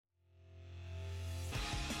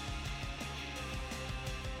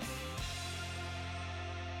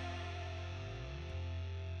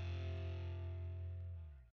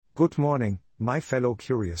Good morning, my fellow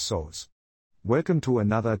curious souls. Welcome to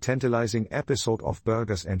another tantalizing episode of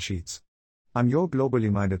Burgers and Sheets. I'm your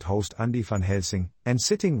globally minded host Andy van Helsing, and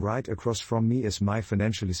sitting right across from me is my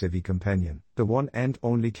financially savvy companion, the one and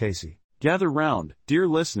only Casey. Gather round, dear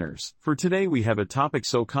listeners, for today we have a topic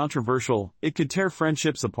so controversial, it could tear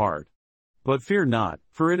friendships apart. But fear not,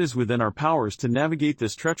 for it is within our powers to navigate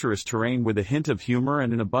this treacherous terrain with a hint of humor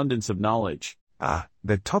and an abundance of knowledge.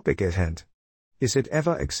 The topic at hand. Is it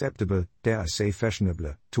ever acceptable, dare I say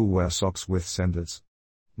fashionable, to wear socks with sandals?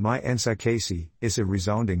 My answer, Casey, is a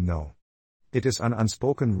resounding no. It is an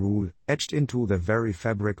unspoken rule, etched into the very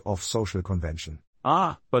fabric of social convention.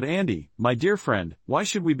 But Andy, my dear friend, why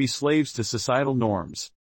should we be slaves to societal norms?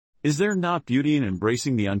 Is there not beauty in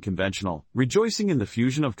embracing the unconventional, rejoicing in the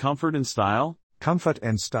fusion of comfort and style? Comfort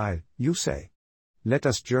and style, you say? Let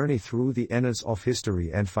us journey through the annals of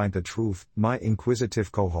history and find the truth, my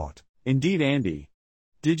inquisitive cohort. Indeed, Andy.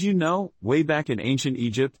 Did you know, way back in ancient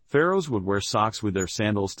Egypt, pharaohs would wear socks with their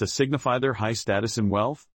sandals to signify their high status and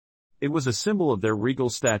wealth? It was a symbol of their regal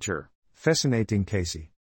stature. Fascinating,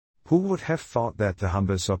 Casey. Who would have thought that the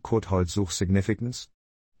humble sock could hold such significance?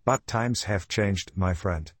 But times have changed, my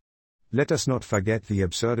friend. Let us not forget the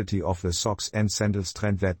absurdity of the socks and sandals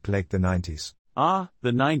trend that plagued the 90s.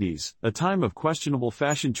 The 90s, a time of questionable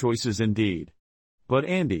fashion choices indeed. But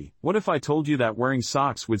Andy, what if I told you that wearing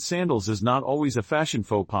socks with sandals is not always a fashion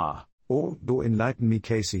faux pas? Oh, do enlighten me,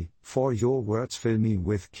 Casey, for your words fill me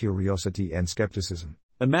with curiosity and skepticism.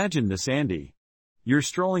 Imagine this, Andy. You're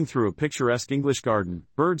strolling through a picturesque English garden,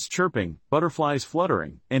 birds chirping, butterflies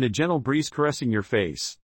fluttering, and a gentle breeze caressing your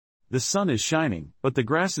face. The sun is shining, but the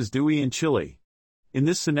grass is dewy and chilly. In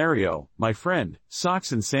this scenario, my friend,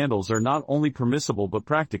 socks and sandals are not only permissible but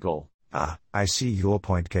practical. I see your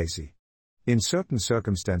point, Casey. In certain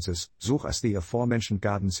circumstances, such as the aforementioned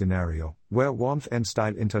garden scenario, where warmth and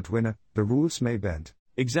style intertwine, the rules may bend.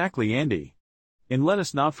 Exactly, Andy. And let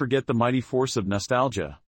us not forget the mighty force of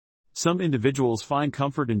nostalgia. Some individuals find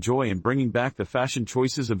comfort and joy in bringing back the fashion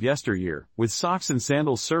choices of yesteryear, with socks and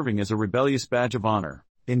sandals serving as a rebellious badge of honor.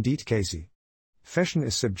 Indeed, Casey. Fashion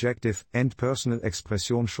is subjective, and personal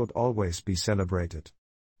expression should always be celebrated.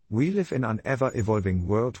 We live in an ever-evolving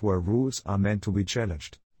world where rules are meant to be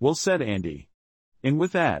challenged. Well said, Andy. And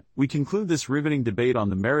with that, we conclude this riveting debate on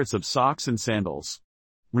the merits of socks and sandals.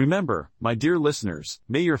 Remember, my dear listeners,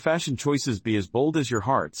 may your fashion choices be as bold as your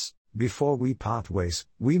hearts. Before we part ways,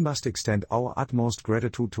 we must extend our utmost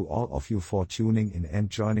gratitude to all of you for tuning in and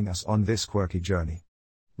joining us on this quirky journey.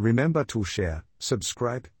 Remember to share,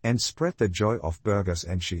 subscribe, and spread the joy of Burgers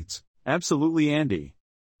and Sheets. Absolutely, Andy.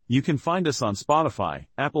 You can find us on Spotify,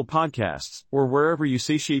 Apple Podcasts, or wherever you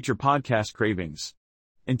satiate your podcast cravings.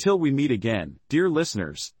 Until we meet again, dear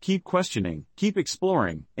listeners, keep questioning, keep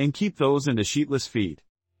exploring, and keep those into sheetless feet.